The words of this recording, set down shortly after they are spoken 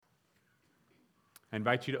I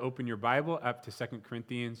invite you to open your Bible up to 2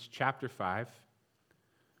 Corinthians chapter 5.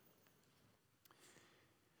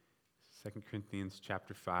 2 Corinthians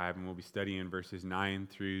chapter 5, and we'll be studying verses 9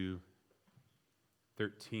 through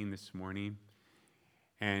 13 this morning.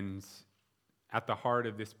 And at the heart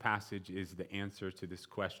of this passage is the answer to this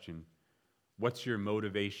question: what's your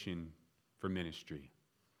motivation for ministry?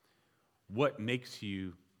 What makes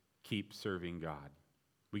you keep serving God?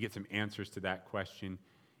 We get some answers to that question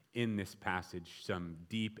in this passage, some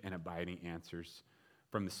deep and abiding answers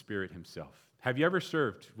from the Spirit himself. Have you ever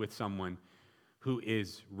served with someone who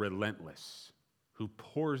is relentless, who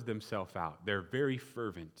pours themselves out? They're very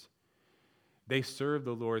fervent. They serve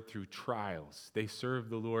the Lord through trials. They serve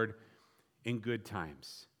the Lord in good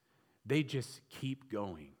times. They just keep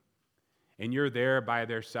going. And you're there by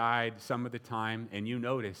their side some of the time, and you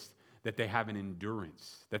notice that they have an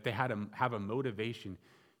endurance, that they have a motivation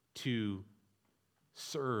to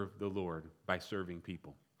serve the Lord by serving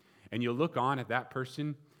people. And you'll look on at that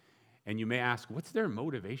person, and you may ask, what's their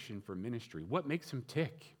motivation for ministry? What makes them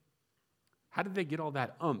tick? How did they get all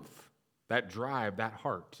that oomph, that drive, that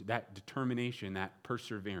heart, that determination, that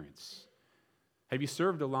perseverance? Have you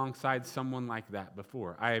served alongside someone like that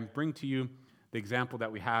before? I bring to you the example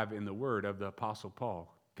that we have in the Word of the Apostle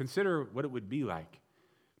Paul. Consider what it would be like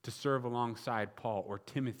to serve alongside Paul or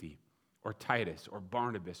Timothy or Titus or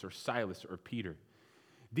Barnabas or Silas or Peter.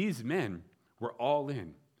 These men were all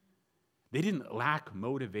in. They didn't lack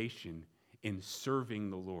motivation in serving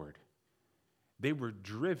the Lord. They were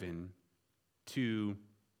driven to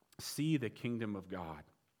see the kingdom of God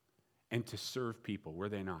and to serve people, were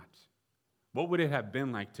they not? What would it have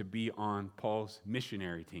been like to be on Paul's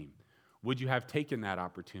missionary team? Would you have taken that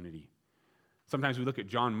opportunity? Sometimes we look at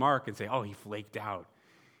John Mark and say, oh, he flaked out.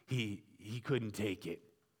 He couldn't take it.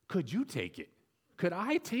 Could you take it? Could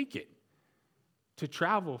I take it? To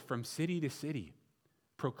travel from city to city,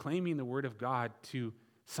 proclaiming the word of God to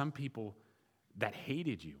some people that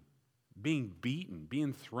hated you, being beaten,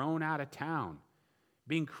 being thrown out of town,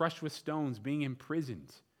 being crushed with stones, being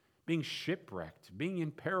imprisoned, being shipwrecked, being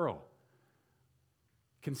in peril.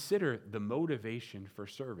 Consider the motivation for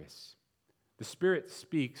service. The Spirit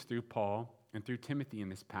speaks through Paul and through Timothy in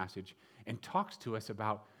this passage and talks to us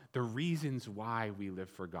about the reasons why we live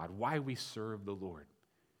for God, why we serve the Lord.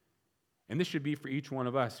 And this should be for each one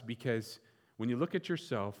of us, because when you look at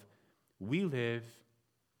yourself, we live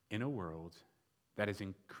in a world that is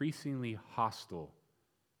increasingly hostile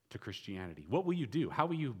to Christianity. What will you do? How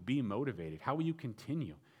will you be motivated? How will you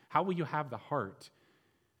continue? How will you have the heart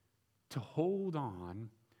to hold on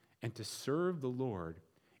and to serve the Lord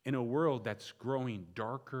in a world that's growing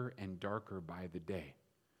darker and darker by the day?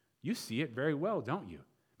 You see it very well, don't you?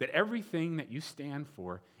 That everything that you stand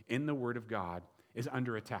for in the Word of God is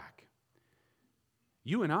under attack.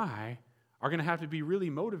 You and I are going to have to be really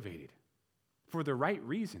motivated for the right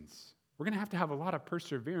reasons. We're going to have a lot of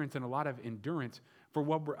perseverance and a lot of endurance for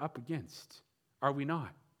what we're up against. Are we not?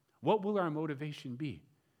 What will our motivation be?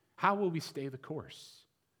 How will we stay the course?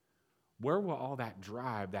 Where will all that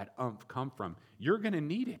drive, that oomph come from? You're going to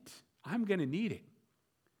need it. I'm going to need it.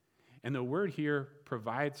 And the Word here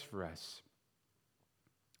provides for us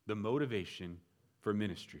the motivation for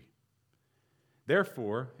ministry.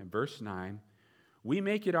 Therefore, in verse 9, we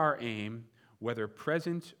make it our aim, whether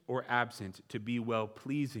present or absent, to be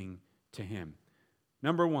well-pleasing to Him.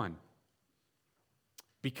 Number one,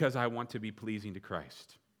 because I want to be pleasing to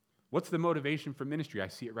Christ. What's the motivation for ministry? I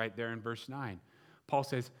see it right there in verse 9. Paul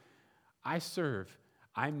says, I serve,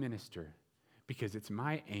 I minister, because it's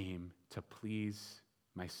my aim to please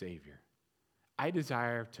my Savior. I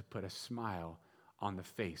desire to put a smile on the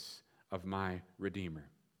face of my Redeemer.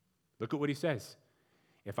 Look at what he says.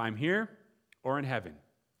 If I'm here or in heaven,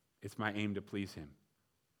 it's my aim to please Him.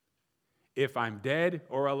 If I'm dead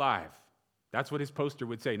or alive, that's what his poster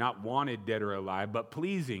would say, not wanted dead or alive, but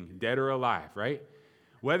pleasing dead or alive, right?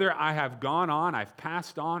 Whether I have gone on, I've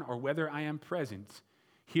passed on, or whether I am present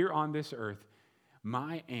here on this earth,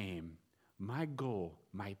 my aim, my goal,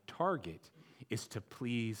 my target is to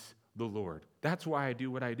please the Lord. That's why I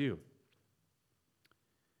do what I do.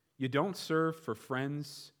 You don't serve for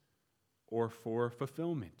friends or for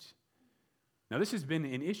fulfillment. Now, this has been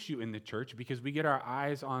an issue in the church because we get our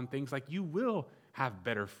eyes on things like you will have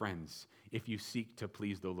better friends if you seek to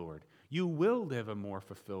please the Lord. You will live a more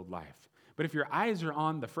fulfilled life. But if your eyes are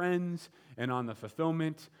on the friends and on the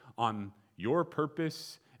fulfillment, on your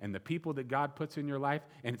purpose and the people that God puts in your life,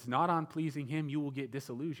 and it's not on pleasing Him, you will get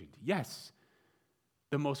disillusioned. Yes,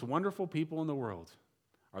 the most wonderful people in the world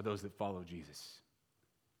are those that follow Jesus.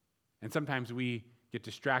 And sometimes we get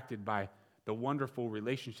distracted by the wonderful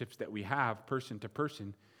relationships that we have person to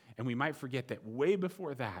person, And we might forget that way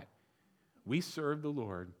before that, we serve the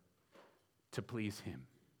Lord to please him,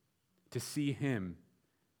 to see him.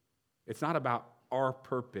 It's not about our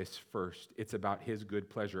purpose first. It's about his good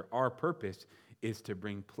pleasure. Our purpose is to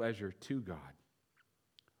bring pleasure to God.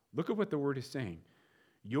 Look at what the word is saying.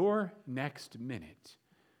 Your next minute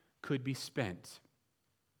could be spent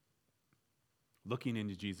looking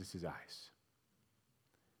into Jesus' eyes.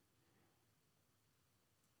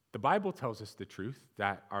 The Bible tells us the truth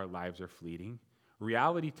that our lives are fleeting.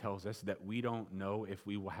 Reality tells us that we don't know if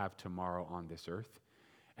we will have tomorrow on this earth.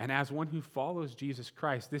 And as one who follows Jesus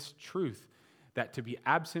Christ, this truth that to be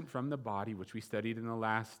absent from the body, which we studied in the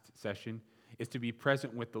last session, is to be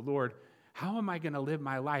present with the Lord. How am I going to live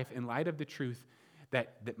my life in light of the truth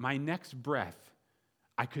that my next breath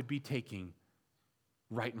I could be taking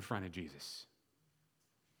right in front of Jesus?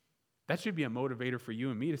 That should be a motivator for you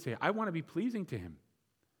and me to say, I want to be pleasing to him.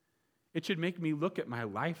 It should make me look at my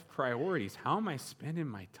life priorities. How am I spending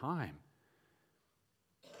my time?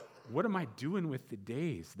 What am I doing with the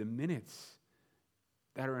days, the minutes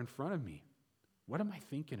that are in front of me? What am I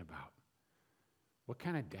thinking about? What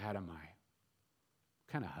kind of dad am I?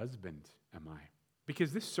 What kind of husband am I?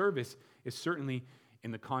 Because this service is certainly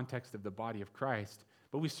in the context of the body of Christ,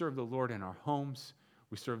 but we serve the Lord in our homes,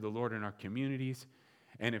 we serve the Lord in our communities,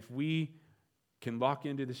 and if we can lock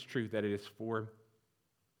into this truth that it is for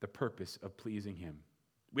the purpose of pleasing him,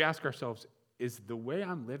 we ask ourselves, is the way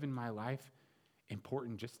I'm living my life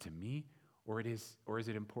important just to me, or is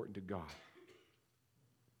it important to God?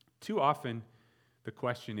 Too often, the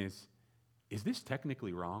question is this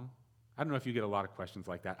technically wrong? I don't know if you get a lot of questions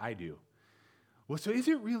like that. I do. Well, so is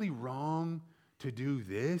it really wrong to do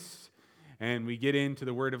this? And we get into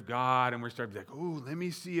the Word of God, and we're starting to be like, oh, let me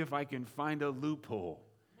see if I can find a loophole.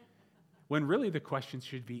 When really the question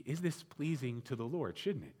should be, is this pleasing to the Lord,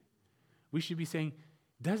 shouldn't it? We should be saying,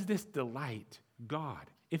 does this delight God?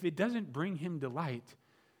 If it doesn't bring him delight,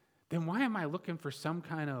 then why am I looking for some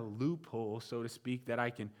kind of loophole, so to speak, that I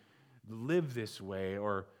can live this way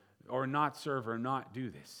or not serve or not do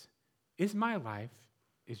this? Is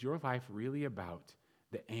your life really about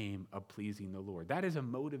the aim of pleasing the Lord? That is a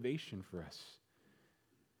motivation for us.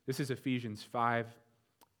 This is Ephesians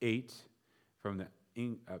 5:8 from the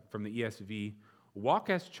ESV. Walk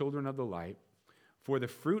as children of the light, for the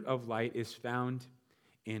fruit of light is found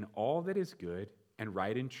in all that is good and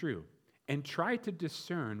right and true, and try to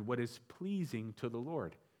discern what is pleasing to the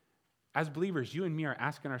Lord. As believers, you and me are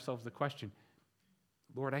asking ourselves the question,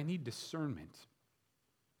 Lord, I need discernment.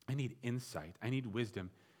 I need insight. I need wisdom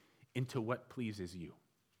into what pleases you.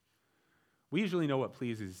 We usually know what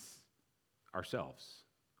pleases ourselves.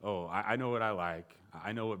 Oh, I know what I like.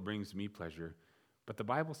 I know what brings me pleasure. But the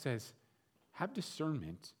Bible says, have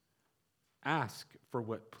discernment. Ask for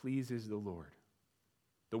what pleases the Lord.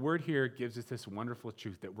 The word here gives us this wonderful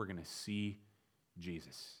truth that we're going to see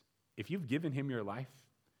Jesus. If you've given him your life,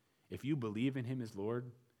 if you believe in him as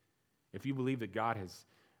Lord, if you believe that God has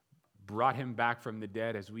brought him back from the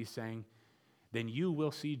dead, as we sang, then you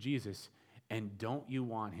will see Jesus, and don't you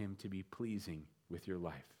want him to be pleasing with your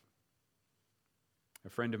life? A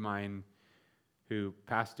friend of mine who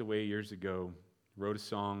passed away years ago wrote a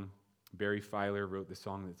song. Barry Filer wrote the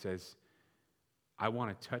song that says, I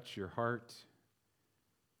want to touch your heart.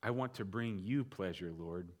 I want to bring you pleasure,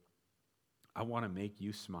 Lord. I want to make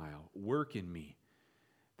you smile. Work in me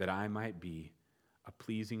that I might be a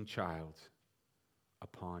pleasing child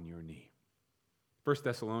upon your knee. 1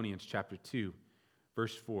 Thessalonians chapter 2,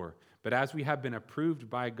 verse 4. But as we have been approved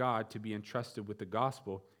by God to be entrusted with the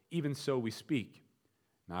gospel, even so we speak,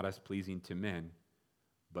 not as pleasing to men,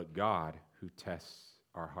 but God who tests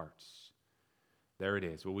our hearts. There it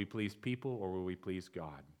is. Will we please people or will we please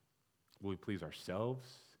God? Will we please ourselves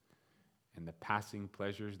and the passing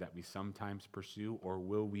pleasures that we sometimes pursue, or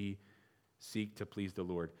will we seek to please the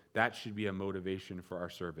Lord? That should be a motivation for our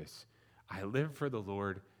service. I live for the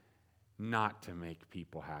Lord, not to make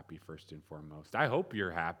people happy first and foremost. I hope you're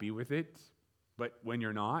happy with it, but when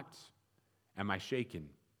you're not, am I shaken?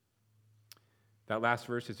 That last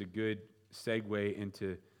verse is a good segue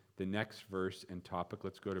into the next verse and topic.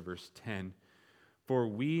 Let's go to verse 10. For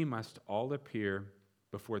we must all appear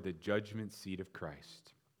before the judgment seat of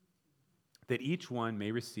Christ, that each one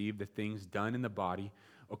may receive the things done in the body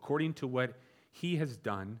according to what he has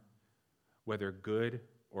done, whether good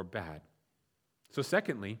or bad. So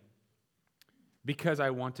secondly, because I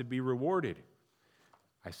want to be rewarded.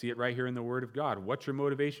 I see it right here in the Word of God. What's your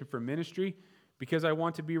motivation for ministry? Because I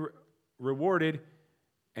want to be rewarded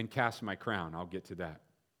and cast my crown. I'll get to that.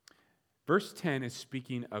 Verse 10 is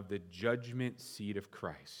speaking of the judgment seat of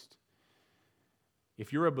Christ.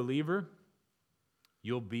 If you're a believer,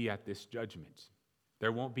 you'll be at this judgment.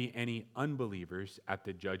 There won't be any unbelievers at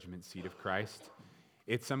the judgment seat of Christ.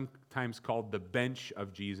 It's sometimes called the bench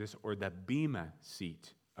of Jesus or the bema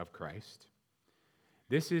seat of Christ.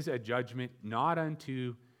 This is a judgment not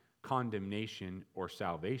unto condemnation or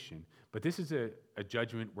salvation, but this is a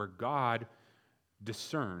judgment where God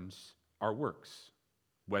discerns our works,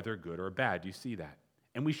 whether good or bad. Do you see that?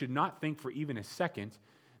 And we should not think for even a second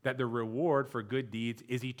that the reward for good deeds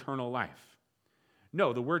is eternal life.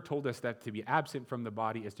 No, the Word told us that to be absent from the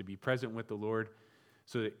body is to be present with the Lord.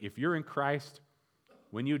 So that if you're in Christ,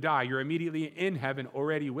 when you die, you're immediately in heaven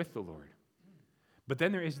already with the Lord. But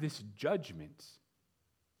then there is this judgment,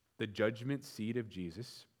 the judgment seat of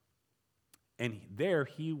Jesus. And there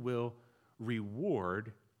he will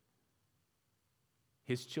reward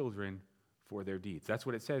his children for their deeds. That's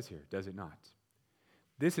what it says here, does it not?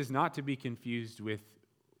 This is not to be confused with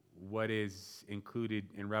what is included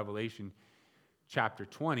in Revelation chapter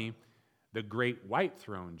 20, the great white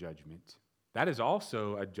throne judgment. That is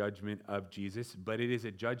also a judgment of Jesus, but it is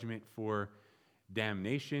a judgment for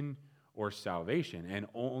damnation or salvation, and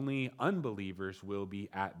only unbelievers will be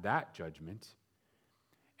at that judgment,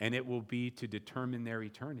 and it will be to determine their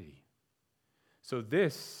eternity. So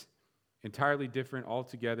this, entirely different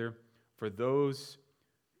altogether, for those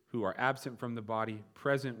who are absent from the body,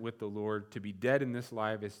 present with the Lord. To be dead in this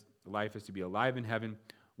life is to be alive in heaven.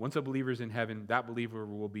 Once a believer is in heaven, that believer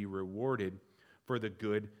will be rewarded for the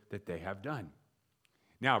good that they have done.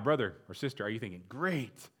 Now, brother or sister, are you thinking,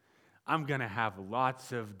 great, I'm going to have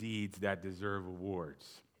lots of deeds that deserve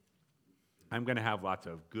awards. I'm going to have lots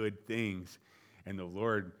of good things, and the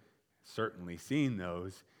Lord certainly seen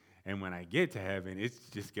those. And when I get to heaven, it's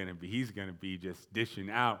just going to be, he's going to be just dishing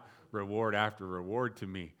out reward after reward to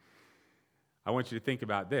me. I want you to think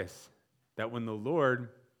about this, that when the Lord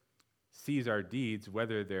sees our deeds,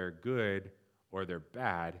 whether they're good or they're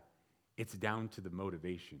bad, it's down to the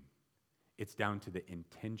motivation. It's down to the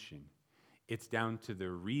intention. It's down to the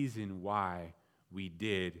reason why we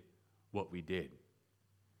did what we did. Do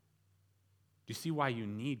you see why you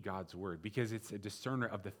need God's word? Because it's a discerner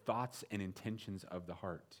of the thoughts and intentions of the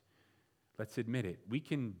heart. Let's admit it. We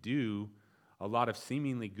can do a lot of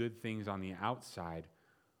seemingly good things on the outside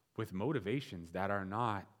with motivations that are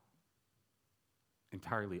not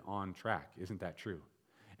entirely on track. Isn't that true?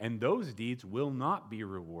 And those deeds will not be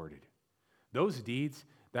rewarded. Those deeds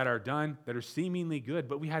that are done that are seemingly good,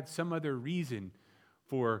 but we had some other reason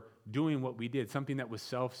for doing what we did, something that was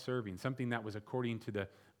self-serving, something that was according to the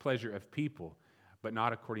pleasure of people, but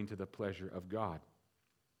not according to the pleasure of God.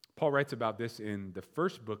 Paul writes about this in the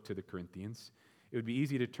first book to the Corinthians. It would be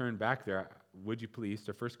easy to turn back there, would you please,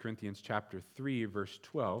 to 1 Corinthians chapter 3, verse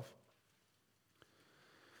 12.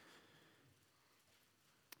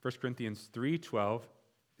 1 Corinthians 3:12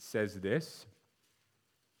 says this,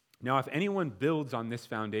 "Now if anyone builds on this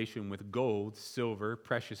foundation with gold, silver,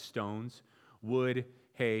 precious stones, wood,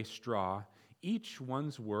 hay, straw, each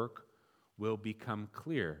one's work will become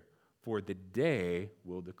clear, for the day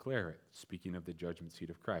will declare it." Speaking of the judgment seat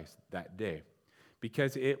of Christ, that day.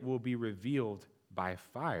 "Because it will be revealed by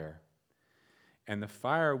fire, and the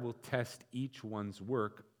fire will test each one's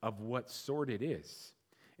work of what sort it is.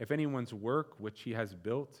 If anyone's work which he has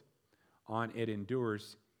built on it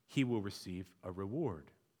endures, he will receive a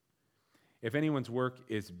reward. If anyone's work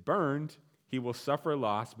is burned, he will suffer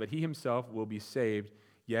loss, but he himself will be saved,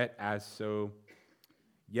 yet so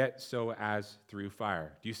as through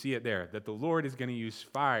fire." Do you see it there? That the Lord is going to use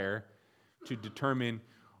fire to determine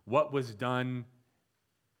what was done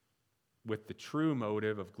with the true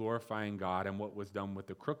motive of glorifying God and what was done with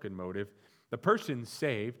the crooked motive. The person's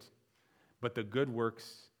saved, but the good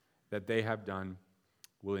works that they have done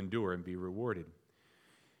will endure and be rewarded.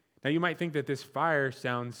 Now, you might think that this fire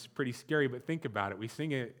sounds pretty scary, but think about it. We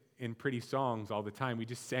sing it in pretty songs all the time. We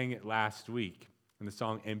just sang it last week in the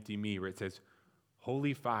song Empty Me, where it says,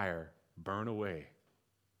 "Holy fire, burn away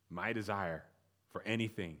my desire for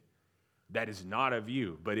anything that is not of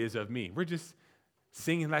you, but is of me." We're just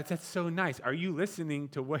singing that. That's so nice. Are you listening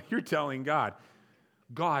to what you're telling God?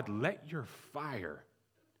 God, let your fire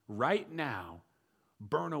right now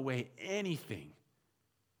burn away anything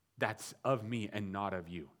that's of me and not of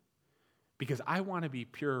you. Because I want to be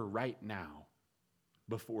pure right now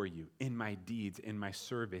before you, in my deeds, in my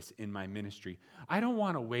service, in my ministry. I don't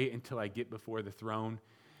want to wait until I get before the throne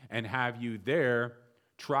and have you there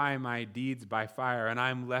try my deeds by fire, and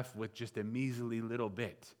I'm left with just a measly little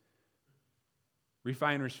bit.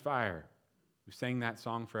 Refiner's fire. We sang that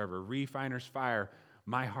song forever. Refiner's fire.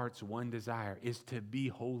 My heart's one desire is to be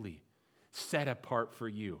holy, set apart for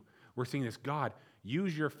you. We're singing this. God,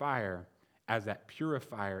 use your fire as that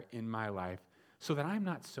purifier in my life so that I'm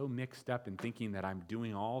not so mixed up in thinking that I'm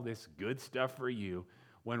doing all this good stuff for you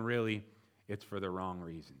when really it's for the wrong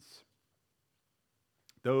reasons.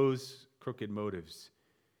 Those crooked motives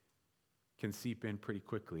can seep in pretty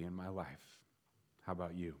quickly in my life. How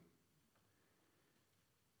about you?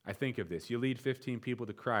 I think of this. You lead 15 people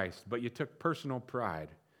to Christ, but you took personal pride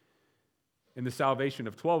in the salvation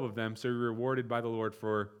of 12 of them, so you're rewarded by the Lord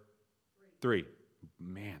for 3.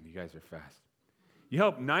 Man, you guys are fast. You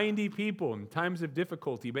helped 90 people in times of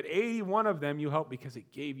difficulty, but 81 of them you helped because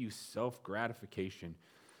it gave you self-gratification.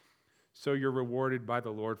 So you're rewarded by the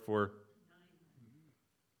Lord for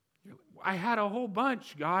 9. I had a whole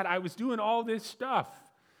bunch, God. I was doing all this stuff.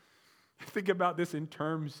 Think about this in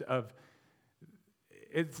terms of,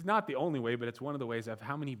 it's not the only way, but it's one of the ways of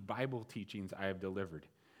how many Bible teachings I have delivered.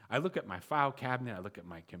 I look at my file cabinet, I look at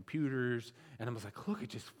my computers, and I'm just like, look at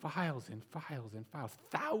just files and files and files,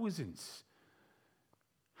 thousands.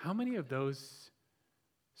 How many of those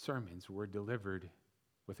sermons were delivered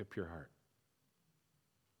with a pure heart?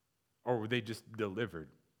 Or were they just delivered?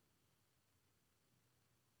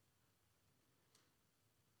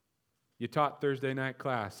 You taught Thursday night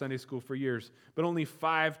class, Sunday school for years, but only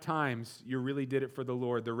 5 times you really did it for the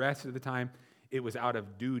Lord. The rest of the time, it was out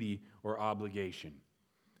of duty or obligation.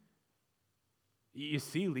 You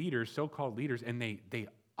see leaders, so-called leaders, and they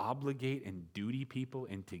obligate and duty people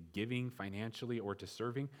into giving financially or to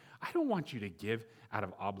serving. I don't want you to give out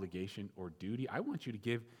of obligation or duty. I want you to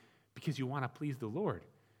give because you want to please the Lord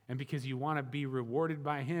and because you want to be rewarded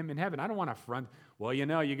by Him in heaven. I don't want to front, well, you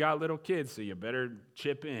know, you got little kids, so you better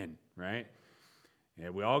chip in, right? Yeah,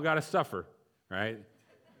 we all got to suffer, right?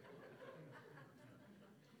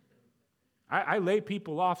 I lay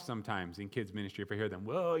people off sometimes in kids' ministry if I hear them,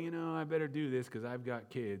 well, you know, I better do this because I've got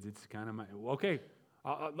kids. It's kind of my, okay,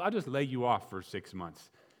 I'll just lay you off for 6 months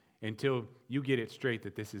until you get it straight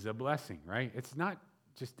that this is a blessing, right? It's not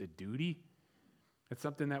just a duty. It's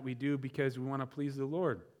something that we do because we want to please the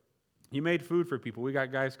Lord. You made food for people. We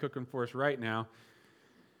got guys cooking for us right now.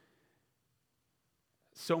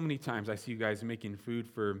 So many times I see you guys making food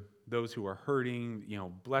for those who are hurting, you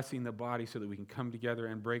know, blessing the body so that we can come together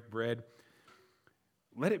and break bread.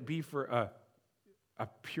 Let it be for a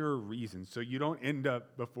pure reason so you don't end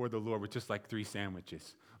up before the Lord with just like 3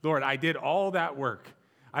 sandwiches. Lord, I did all that work.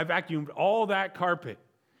 I vacuumed all that carpet.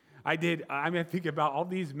 I think about all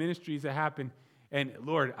these ministries that happen, and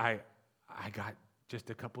Lord, I got just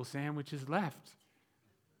a couple sandwiches left.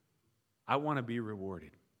 I want to be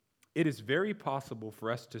rewarded. It is very possible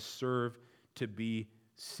for us to serve to be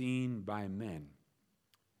seen by men.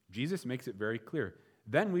 Jesus makes it very clear.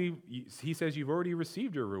 Then he says you've already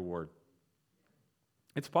received your reward.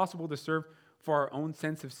 It's possible to serve for our own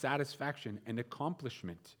sense of satisfaction and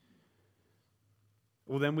accomplishment.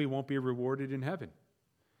 Well, then we won't be rewarded in heaven.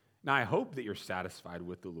 Now, I hope that you're satisfied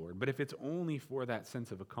with the Lord, but if it's only for that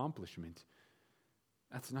sense of accomplishment,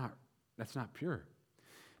 that's not pure.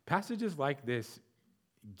 Passages like this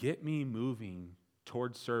get me moving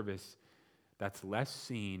towards service that's less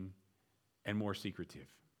seen and more secretive.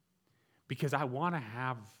 Because I want to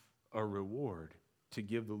have a reward to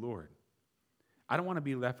give the Lord. I don't want to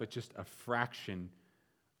be left with just a fraction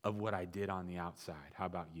of what I did on the outside. How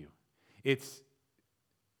about you? It's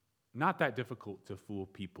not that difficult to fool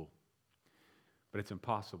people, but it's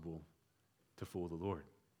impossible to fool the Lord.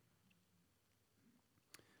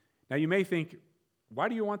 Now you may think, why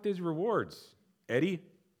do you want these rewards? Eddie?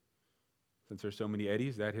 Since there's so many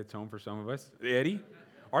Eddies, that hits home for some of us. Eddie?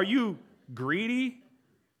 Are you greedy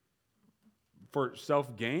for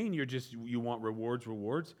self-gain? You want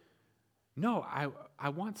rewards? No, I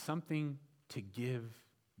want something to give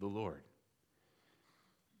the Lord.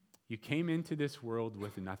 You came into this world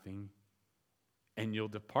with nothing, and you'll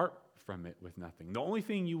depart from it with nothing. The only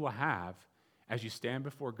thing you will have as you stand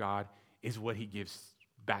before God is what He gives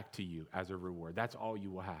back to you as a reward. That's all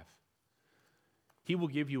you will have. He will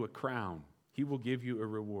give you a crown. He will give you a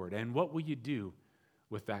reward. And what will you do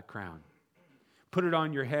with that crown? Put it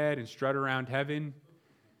on your head and strut around heaven?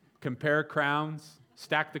 Compare crowns?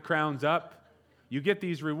 Stack the crowns up? You get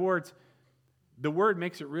these rewards. The Word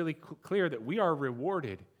makes it really clear that we are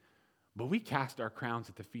rewarded, but we cast our crowns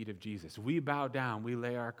at the feet of Jesus. We bow down. We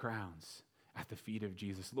lay our crowns at the feet of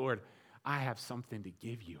Jesus. Lord, I have something to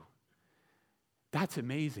give you. That's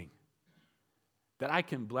amazing. That I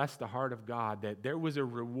can bless the heart of God, that there was a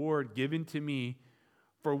reward given to me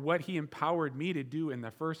for what He empowered me to do in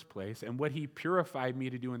the first place and what He purified me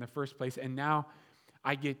to do in the first place, and now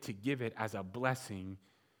I get to give it as a blessing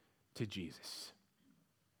to Jesus.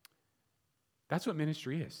 That's what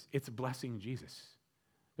ministry is. It's blessing Jesus.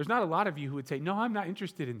 There's not a lot of you who would say, no, I'm not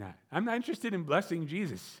interested in that. I'm not interested in blessing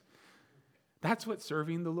Jesus. That's what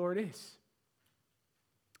serving the Lord is.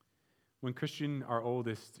 When Christian, our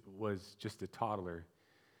oldest, was just a toddler,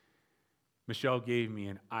 Michelle gave me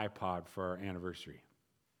an iPod for our anniversary.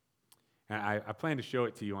 And I plan to show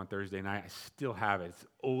it to you on Thursday night. I still have it. It's an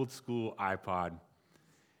old school iPod.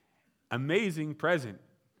 Amazing present.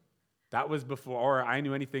 That was before I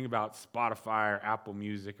knew anything about Spotify or Apple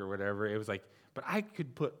Music or whatever. It was like, but I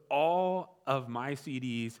could put all of my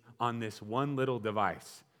CDs on this one little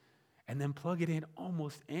device and then plug it in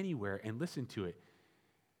almost anywhere and listen to it.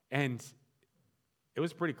 And it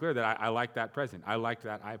was pretty clear that I liked that present. I liked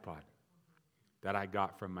that iPod that I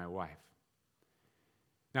got from my wife.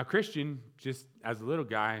 Now, Christian, just as a little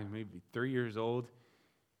guy, maybe 3 years old,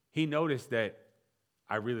 he noticed that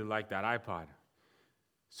I really liked that iPod.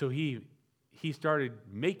 So he started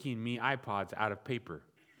making me iPods out of paper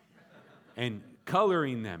and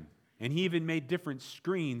coloring them. And he even made different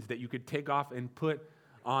screens that you could take off and put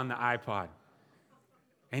on the iPod.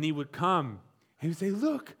 And he would come and he would say,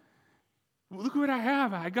 look what I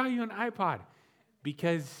have. I got you an iPod.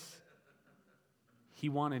 Because he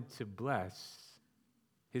wanted to bless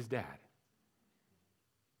his dad.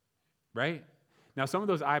 Right? Now, some of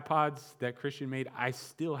those iPods that Christian made, I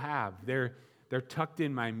still have. They're tucked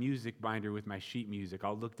in my music binder with my sheet music.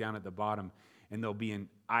 I'll look down at the bottom, and there'll be an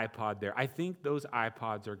iPod there. I think those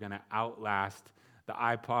iPods are going to outlast the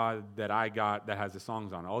iPod that I got that has the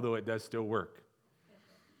songs on it, although it does still work.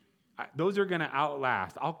 Those are going to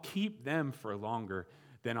outlast. I'll keep them for longer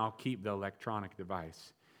than I'll keep the electronic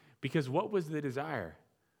device. Because what was the desire?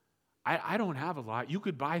 I don't have a lot. You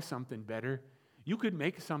could buy something better. You could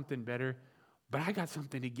make something better, but I got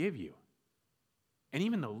something to give you. And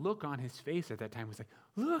even the look on his face at that time was like,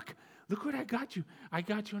 look what I got you. I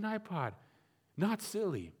got you an iPod. Not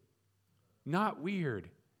silly, not weird,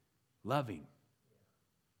 loving.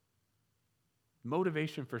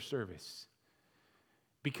 Motivation for service.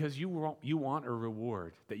 Because you want a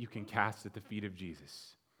reward that you can cast at the feet of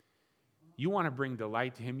Jesus. You want to bring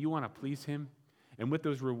delight to him. You want to please him. And with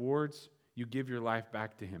those rewards, you give your life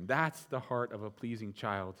back to him. That's the heart of a pleasing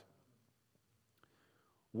child.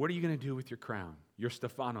 What are you going to do with your crown, your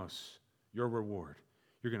Stephanos, your reward?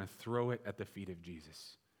 You're going to throw it at the feet of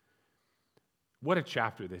Jesus. What a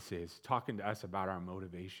chapter this is, talking to us about our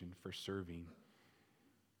motivation for serving.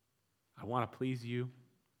 I want to please you.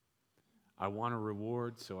 I want a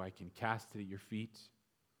reward so I can cast it at your feet.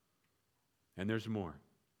 And there's more.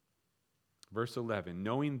 Verse 11,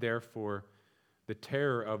 knowing therefore the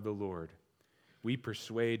terror of the Lord, we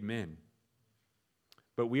persuade men.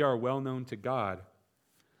 But we are well known to God.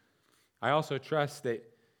 I also trust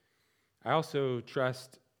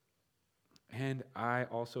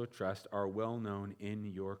are well known in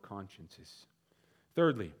your consciences.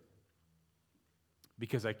 Thirdly,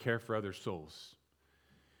 because I care for other souls.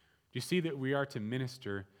 Do you see that we are to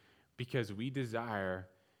minister because we desire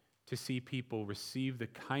to see people receive the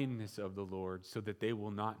kindness of the Lord so that they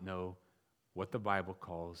will not know what the Bible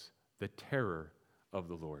calls the terror of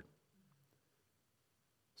the Lord.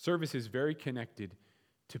 Service is very connected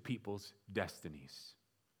to people's destinies,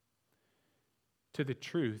 to the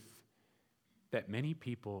truth that many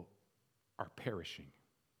people are perishing.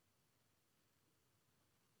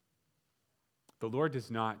 The Lord does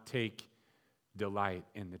not take delight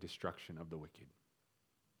in the destruction of the wicked.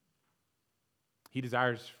 He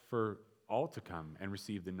desires for all to come and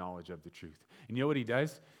receive the knowledge of the truth. And you know what he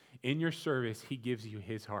does? In your service, he gives you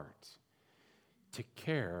his heart to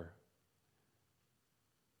care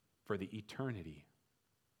for the eternity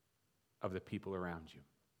of the people around you.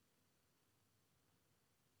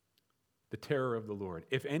 The terror of the Lord.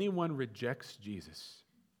 If anyone rejects Jesus,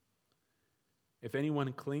 if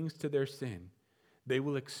anyone clings to their sin, they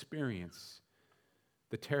will experience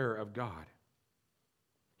the terror of God.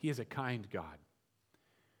 He is a kind God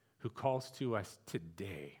who calls to us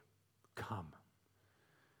today, come,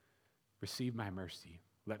 receive my mercy,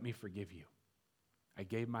 let me forgive you. I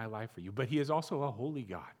gave my life for you. But he is also a holy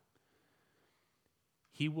God.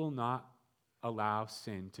 He will not allow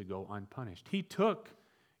sin to go unpunished. He took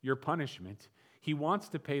your punishment. He wants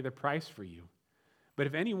to pay the price for you. But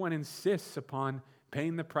if anyone insists upon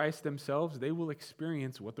paying the price themselves, they will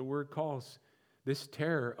experience what the word calls this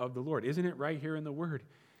terror of the Lord. Isn't it right here in the word?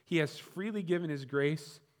 He has freely given his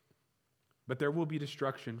grace, but there will be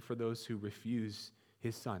destruction for those who refuse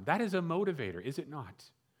his son. That is a motivator, is it not?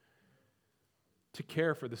 To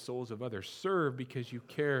care for the souls of others. Serve because you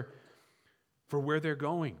care for where they're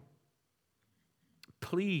going.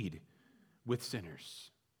 Plead with sinners.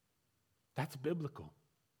 That's biblical.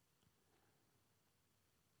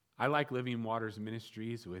 I like Living Waters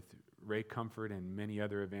Ministries with Ray Comfort and many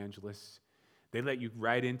other evangelists. They let you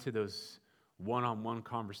right into those one-on-one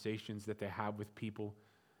conversations that they have with people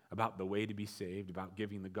about the way to be saved, about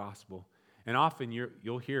giving the gospel. And often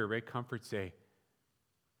you'll hear Ray Comfort say,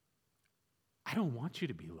 I don't want you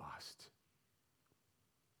to be lost.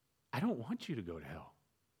 I don't want you to go to hell.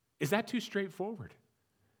 Is that too straightforward?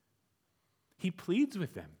 He pleads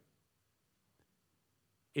with them.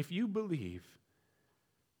 If you believe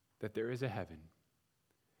that there is a heaven,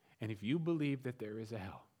 and if you believe that there is a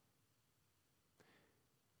hell,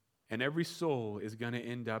 and every soul is going to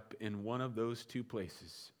end up in one of those two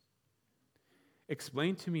places,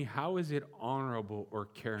 explain to me, how is it honorable or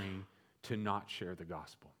caring to not share the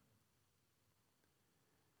gospel?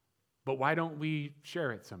 But why don't we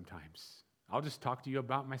share it sometimes? I'll just talk to you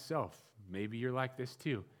about myself. Maybe you're like this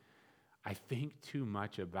too. I think too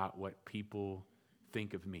much about what people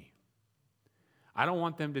think of me. I don't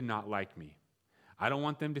want them to not like me. I don't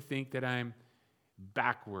want them to think that I'm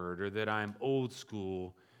backward or that I'm old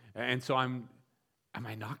school. And so am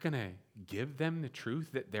I not going to give them the truth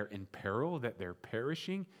that they're in peril, that they're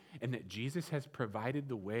perishing, and that Jesus has provided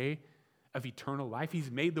the way of eternal life?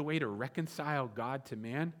 He's made the way to reconcile God to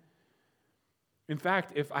man. In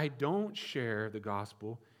fact, if I don't share the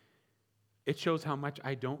gospel, it shows how much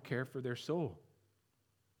I don't care for their soul.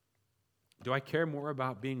 Do I care more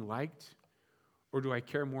about being liked, or do I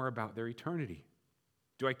care more about their eternity?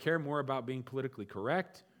 Do I care more about being politically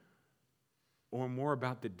correct, or more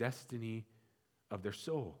about the destiny of their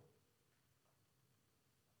soul?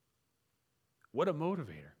 What a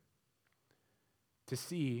motivator to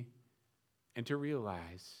see and to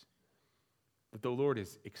realize that the Lord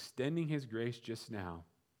is extending his grace just now,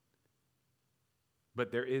 but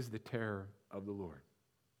there is the terror of the Lord.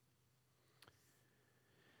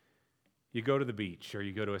 You go to the beach, or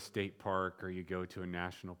you go to a state park, or you go to a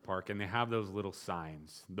national park, and they have those little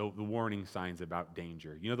signs, the warning signs about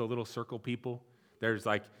danger. You know the little circle people? There's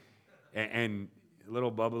like, and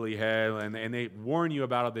little bubbly head, and they warn you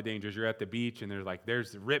about all the dangers. You're at the beach, and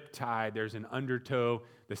there's riptide, there's an undertow,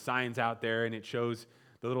 the sign's out there, and it shows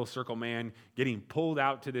the little circle man getting pulled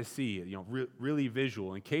out to the sea, really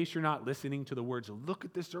visual. In case you're not listening to the words, look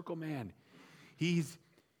at the circle man. He's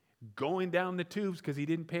going down the tubes because he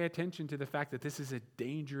didn't pay attention to the fact that this is a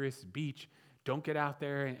dangerous beach. Don't get out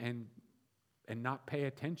there and not pay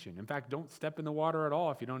attention. In fact, don't step in the water at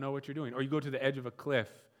all if you don't know what you're doing. Or you go to the edge of a cliff,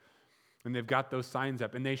 and they've got those signs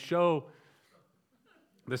up, and they show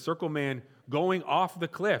the circle man going off the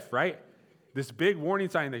cliff, right? This big warning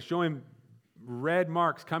sign. They show him red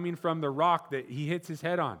marks coming from the rock that he hits his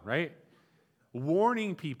head on, right?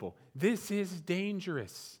 Warning people, this is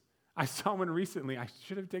dangerous. I saw one recently. I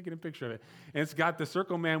should have taken a picture of it. And it's got the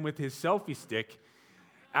circle man with his selfie stick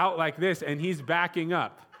out like this, and he's backing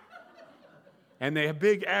up. And they have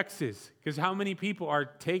big X's, because how many people are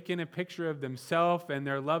taking a picture of themselves and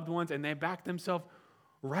their loved ones, and they back themselves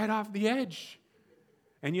right off the edge?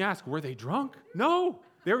 And you ask, were they drunk? No,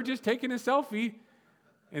 they were just taking a selfie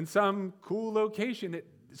in some cool location.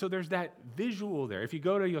 So there's that visual there. If you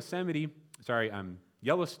go to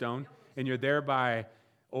Yellowstone, and you're there by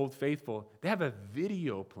Old Faithful, they have a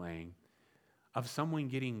video playing of someone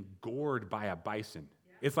getting gored by a bison.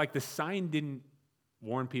 Yeah. It's like the sign didn't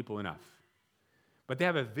warn people enough. But they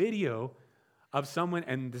have a video of someone,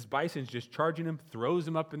 and this bison's just charging him, throws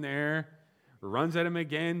him up in the air, runs at him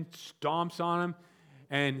again, stomps on him,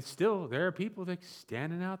 and still there are people that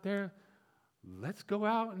standing out there. Let's go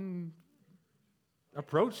out and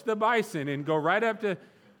approach the bison and go right up to.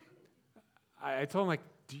 I told him,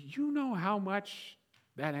 do you know how much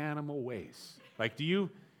that animal weighs?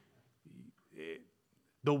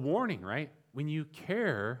 The warning, right? When you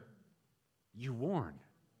care, you warn.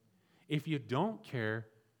 If you don't care,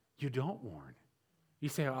 you don't warn. You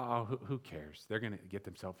say, who cares? They're going to get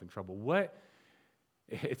themselves in trouble.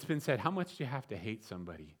 It's been said, how much do you have to hate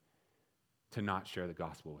somebody to not share the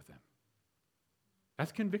gospel with them?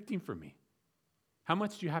 That's convicting for me. How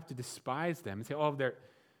much do you have to despise them and say,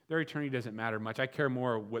 their eternity doesn't matter much. I care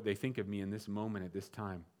more what they think of me in this moment at this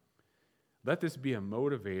time. Let this be a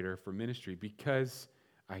motivator for ministry, because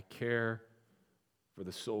I care for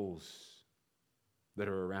the souls that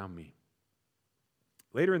are around me.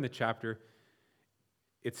 Later in the chapter,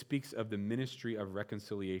 it speaks of the ministry of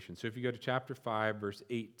reconciliation. So if you go to chapter 5, verse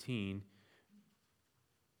 18,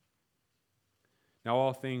 now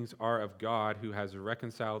all things are of God, who has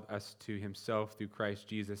reconciled us to himself through Christ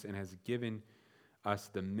Jesus and has given us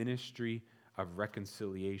the ministry of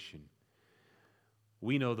reconciliation.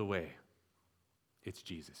 We know the way. It's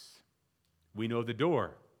Jesus. We know the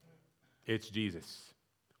door. It's Jesus.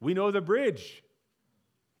 We know the bridge.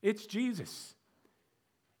 It's Jesus.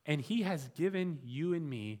 And he has given you and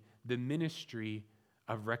me the ministry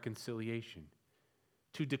of reconciliation,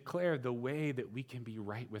 to declare the way that we can be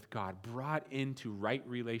right with God, brought into right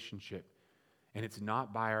relationship. And it's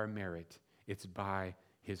not by our merit, it's by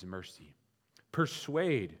his mercy.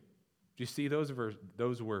 Persuade, do you see those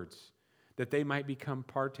words? That they might become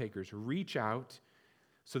partakers. Reach out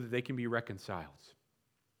so that they can be reconciled.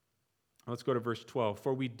 Let's go to verse 12.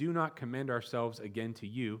 For we do not commend ourselves again to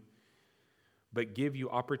you, but give you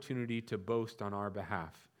opportunity to boast on our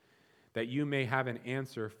behalf, that you may have an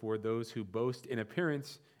answer for those who boast in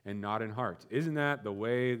appearance and not in heart. Isn't that the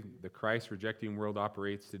way the Christ-rejecting world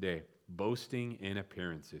operates today? Boasting in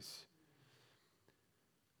appearances.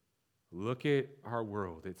 Look at our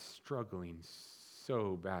world. It's struggling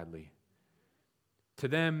so badly. To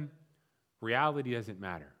them, reality doesn't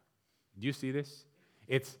matter. Do you see this?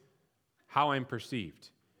 It's how I'm perceived.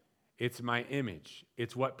 It's my image.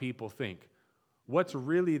 It's what people think. What's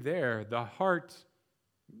really there, the heart,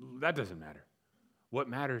 that doesn't matter. What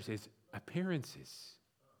matters is appearances.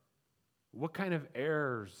 What kind of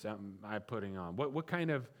airs am I putting on? What kind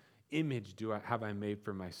of image have I made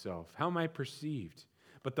for myself? How am I perceived?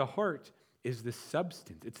 But the heart is the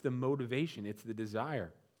substance. It's the motivation. It's the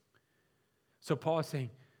desire. So Paul is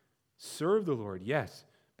saying, serve the Lord, yes,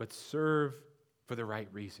 but serve for the right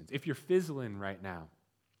reasons. If you're fizzling right now,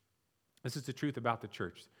 this is the truth about the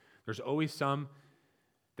church. There's always some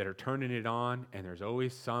that are turning it on, and there's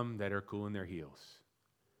always some that are cooling their heels.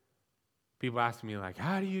 People ask me, like,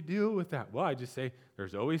 how do you deal with that? Well, I just say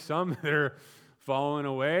there's always some that are falling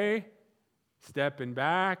away, stepping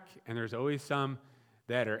back, and there's always some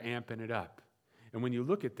that are amping it up. And when you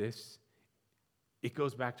look at this, it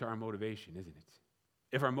goes back to our motivation, isn't it?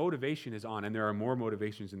 If our motivation is on, and there are more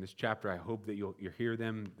motivations in this chapter, I hope that you'll hear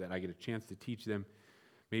them, that I get a chance to teach them,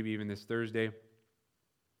 maybe even this Thursday.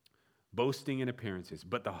 Boasting in appearances,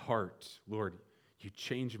 but the heart, Lord, you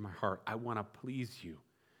changed my heart. I want to please you.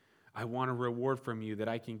 I want a reward from you that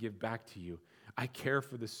I can give back to you. I care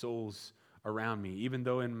for the souls around me, even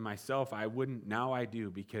though in myself I wouldn't, now I do,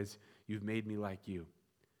 because you've made me like you.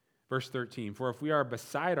 Verse 13, for if we are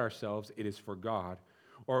beside ourselves, it is for God,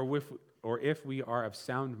 or if we are of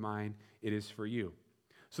sound mind, it is for you.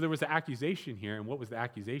 So there was the accusation here, and what was the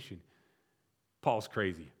accusation? Paul's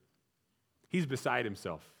crazy. He's beside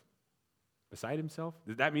himself. Beside himself?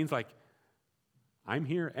 That means like, I'm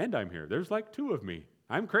here and I'm here. There's like two of me.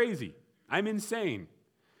 I'm crazy. I'm insane.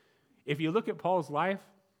 If you look at Paul's life,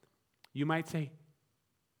 you might say,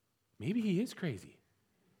 maybe he is crazy.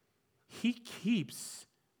 He keeps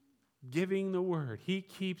giving the word. He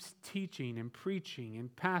keeps teaching and preaching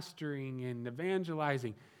and pastoring and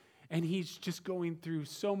evangelizing, and he's just going through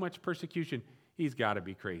so much persecution. He's got to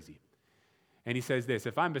be crazy. And he says this,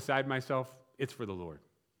 if I'm beside myself, it's for the Lord.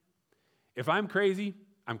 If I'm crazy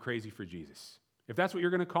for Jesus. If that's what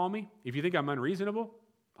you're going to call me, if you think I'm unreasonable,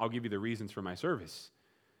 I'll give you the reasons for my service.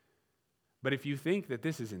 But if you think that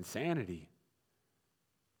this is insanity,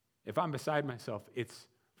 if I'm beside myself, it's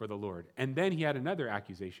for the Lord. And then he had another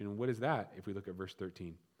accusation. And what is that, if we look at verse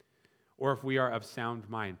 13? Or if we are of sound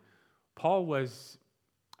mind. Paul was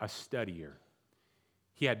a studier.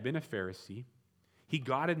 He had been a Pharisee. He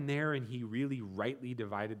got in there and he really rightly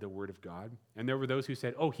divided the word of God. And there were those who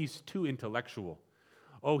said, oh, he's too intellectual.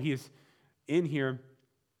 Oh, he is in here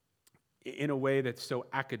in a way that's so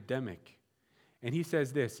academic. And he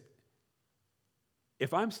says this,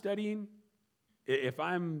 if I'm studying, if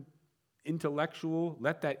I'm intellectual,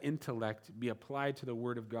 let that intellect be applied to the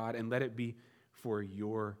word of God and let it be for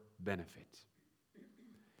your benefit.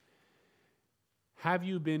 Have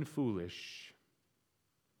you been foolish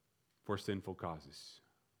for sinful causes?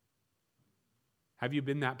 Have you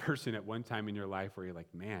been that person at one time in your life where you're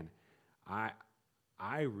like, man,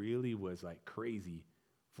 I really was like crazy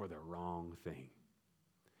for the wrong thing.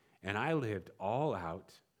 And I lived all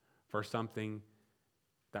out for something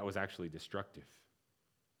that was actually destructive.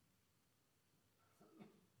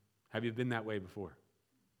 Have you been that way before?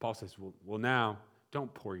 Paul says, well now,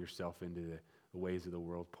 don't pour yourself into the ways of the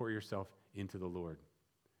world. Pour yourself into the Lord.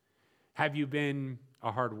 Have you been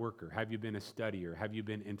a hard worker? Have you been a studier? Have you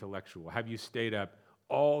been intellectual? Have you stayed up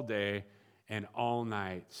all day and all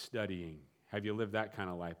night studying? Have you lived that kind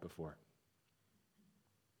of life before?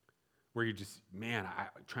 Where you're just, man, I'm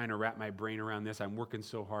trying to wrap my brain around this. I'm working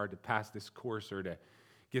so hard to pass this course or to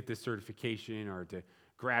get this certification or to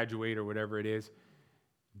graduate or whatever it is.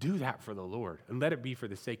 Do that for the Lord and let it be for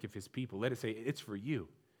the sake of his people. Let it say, it's for you.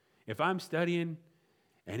 If I'm studying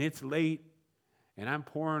and it's late and I'm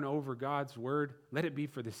pouring over God's word, let it be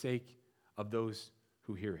for the sake of those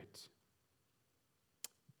who hear it.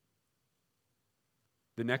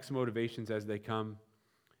 The next motivations as they come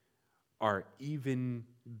are even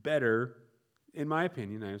better in my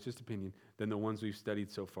opinion, and it's just opinion, than the ones we've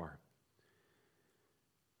studied so far.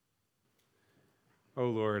 Oh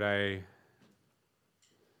Lord, I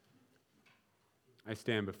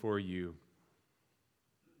stand before you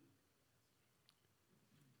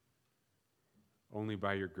only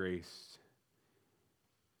by your grace.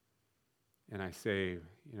 And I say,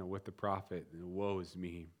 with the prophet, woe is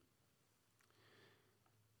me.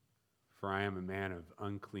 For I am a man of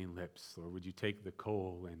unclean lips. Lord, would you take the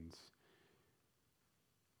coal and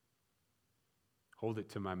hold it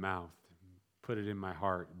to my mouth, put it in my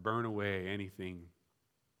heart, burn away anything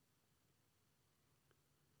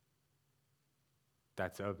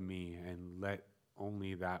that's of me, and let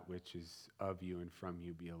only that which is of you and from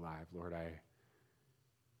you be alive. Lord,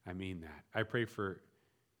 I mean that. I pray for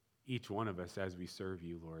each one of us as we serve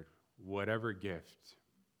you, Lord, whatever gift,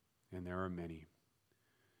 and there are many,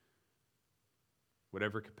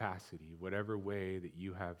 whatever capacity, whatever way that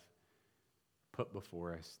you have put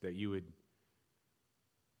before us, that you would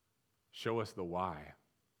show us the why.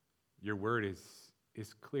 Your word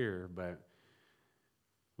is clear, but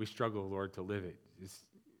we struggle, Lord, to live it.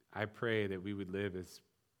 I pray that we would live as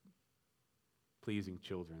pleasing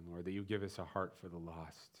children, Lord, that you give us a heart for the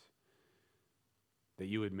lost, that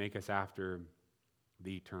you would make us after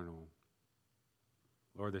the eternal.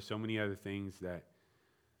 Lord, there's so many other things that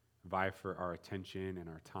vie for our attention and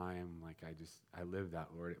our time. Like I live that,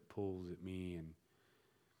 Lord. It pulls at me.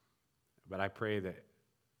 But I pray that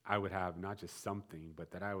I would have not just something,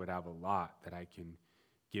 but that I would have a lot that I can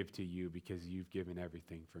give to you because you've given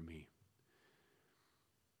everything for me.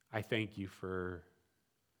 I thank you for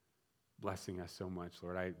blessing us so much,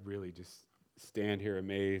 Lord. I really just stand here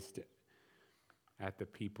amazed at the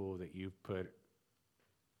people that you've put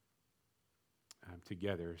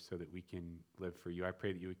together so that we can live for you. I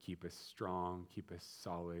pray that you would keep us strong, keep us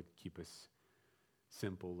solid, keep us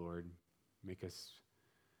simple, Lord. Make us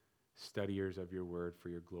studiers of your word for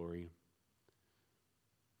your glory.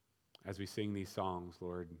 As we sing these songs,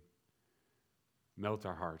 Lord, melt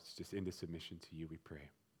our hearts just into submission to you, we pray.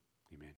 Amen.